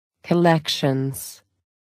collections.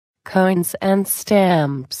 Coins and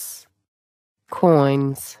stamps.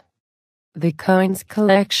 Coins. The coins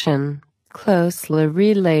collection, closely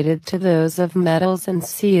related to those of medals and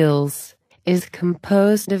seals, is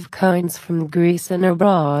composed of coins from Greece and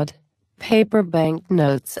abroad, paper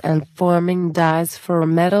banknotes and forming dies for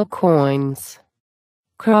metal coins.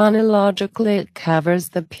 Chronologically, it covers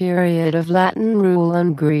the period of Latin rule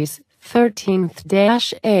on Greece,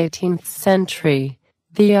 13th–18th century,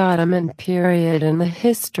 the Ottoman period and the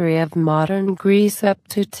history of modern Greece up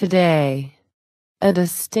to today. A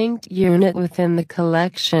distinct unit within the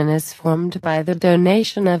collection is formed by the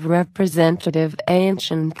donation of representative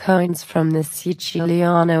ancient coins from the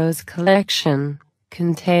Siciliano's collection,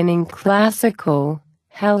 containing classical,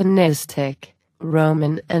 Hellenistic,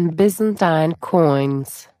 Roman and Byzantine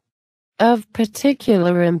coins. Of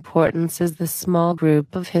particular importance is the small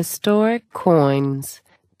group of historic coins,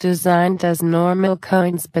 designed as normal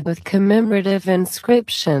coins but with commemorative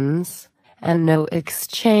inscriptions, and no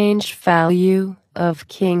exchange value, of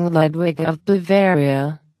King Ludwig of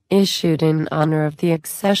Bavaria, issued in honor of the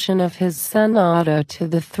accession of his son Otto to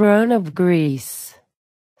the throne of Greece.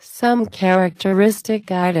 Some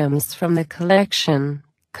characteristic items from the collection: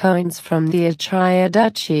 coins from the Etruria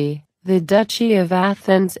Duchy, the Duchy of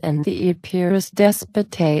Athens and the Epirus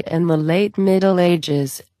Despotate in the late Middle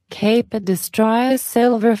Ages, Capodistria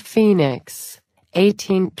silver phoenix,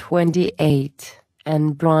 1828,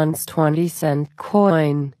 and bronze 20-cent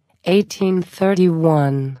coin,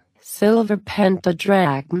 1831, silver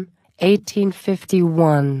pentadrachm,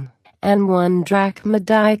 1851, and 1 drachma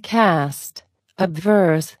die cast,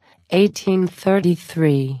 obverse,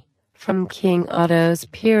 1833, from King Otto's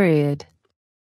period.